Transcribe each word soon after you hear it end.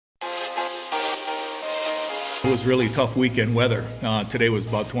It was really tough weekend weather. Today was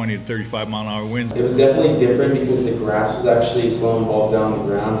about 20 to 35 mile an hour winds. It was definitely different because the grass was actually slowing balls down on the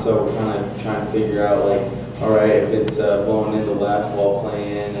ground, so we're kind of trying to figure out, like, all right, if it's blowing into left while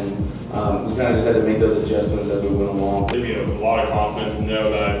playing, and we kind of just had to make those adjustments as we went along. There'd be a lot of confidence to know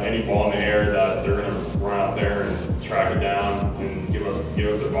that any ball in the air that they're going to run out there and track it down and give up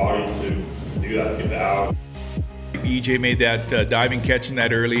their bodies to do that, to get the out. EJ made that diving catch in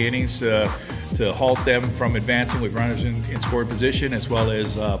that early innings to halt them from advancing with runners in scoring position, as well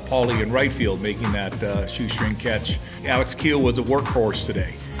as Paulie in right field making that shoestring catch. Alex Keel was a workhorse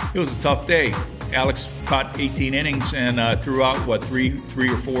today. It was a tough day. Alex caught 18 innings and threw out, what, three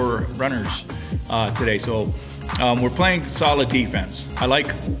or four runners today. So we're playing solid defense. I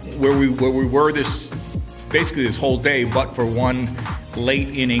like where we were basically this whole day, but for one late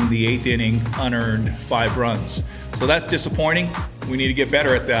inning, the 8th inning, unearned 5 runs. So that's disappointing. We need to get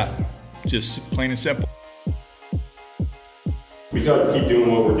better at that. Just plain and simple. We just got to keep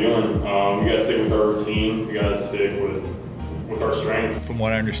doing what we're doing. We got to stick with our routine. We got to stick with our strengths. From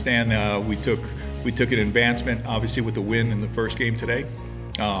what I understand, we took an advancement, obviously, with the win in the first game today.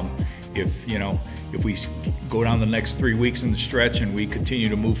 If we go down the next 3 weeks in the stretch and we continue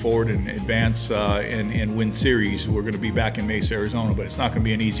to move forward and advance and win series, we're going to be back in Mesa, Arizona, but it's not going to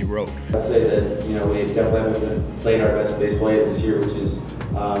be an easy road. I'd say that we definitely haven't played our best baseball yet this year, which is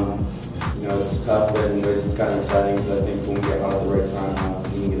it's tough, but anyways, it's kind of exciting because I think when we get hot at the right time,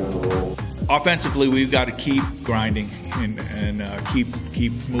 we can get on the roll. Offensively, we've got to keep grinding and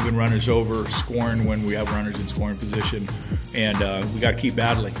keep moving runners over, scoring when we have runners in scoring position, and we got to keep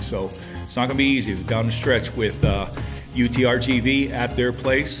battling. So it's not going to be easy. We're down the stretch with UTRGV at their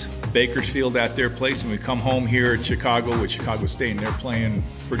place, Bakersfield at their place, and we come home here at Chicago with Chicago State, and they're playing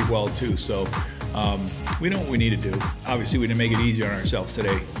pretty well too. So we know what we need to do. Obviously, we didn't make it easier on ourselves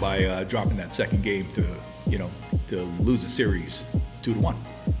today by dropping that second game to lose the series 2-1.